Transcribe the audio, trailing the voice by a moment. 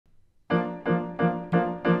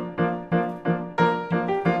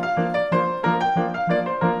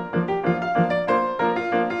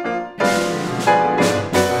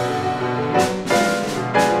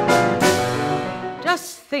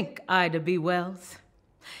think, Ida B. Wells.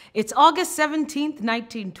 It's August 17th,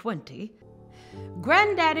 1920.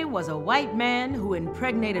 Granddaddy was a white man who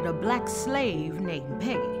impregnated a black slave named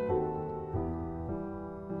Peggy.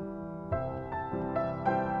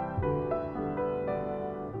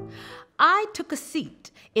 I took a seat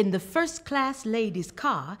in the first-class ladies'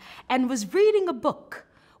 car and was reading a book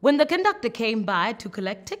when the conductor came by to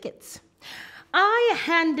collect tickets. I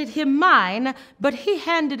handed him mine, but he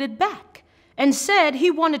handed it back and said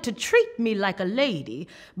he wanted to treat me like a lady,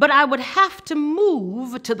 but I would have to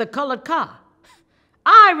move to the colored car.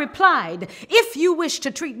 I replied, "If you wish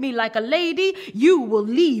to treat me like a lady, you will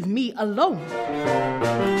leave me alone."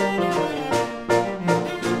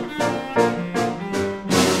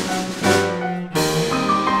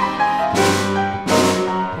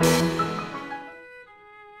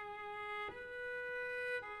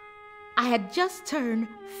 I had just turned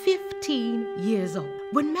 15 years old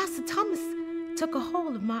when Master Thomas took a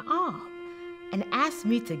hold of my arm and asked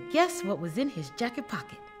me to guess what was in his jacket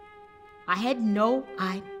pocket. I had no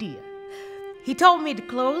idea. He told me to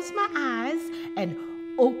close my eyes and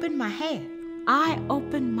open my hand. I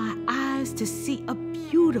opened my eyes to see a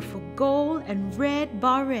beautiful gold and red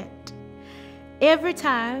barrette. Every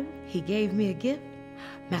time he gave me a gift,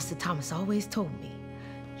 Master Thomas always told me,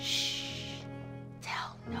 "Shh,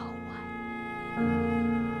 tell no one."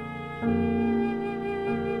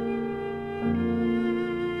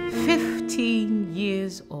 15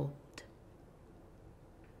 years old.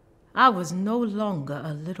 I was no longer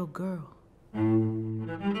a little girl.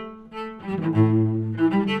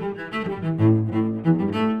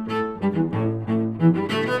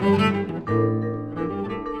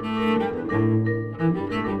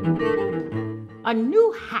 A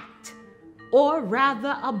new hat, or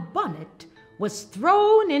rather a bonnet, was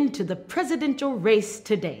thrown into the presidential race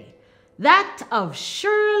today, that of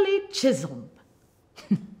Shirley Chisholm.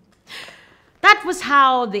 That was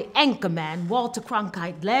how the anchorman Walter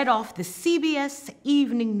Cronkite led off the CBS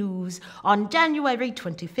Evening News on January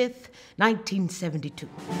 25th, 1972.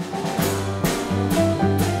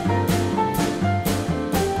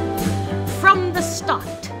 From the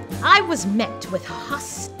start, I was met with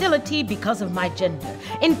hostility because of my gender,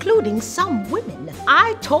 including some women.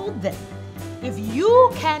 I told them, "If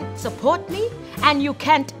you can't support me and you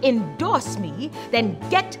can't endorse me, then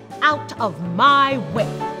get out of my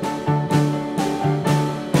way."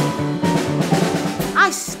 I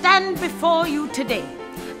stand before you today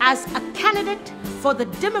as a candidate for the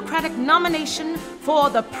Democratic nomination for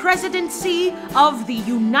the presidency of the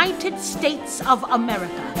United States of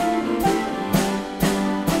America.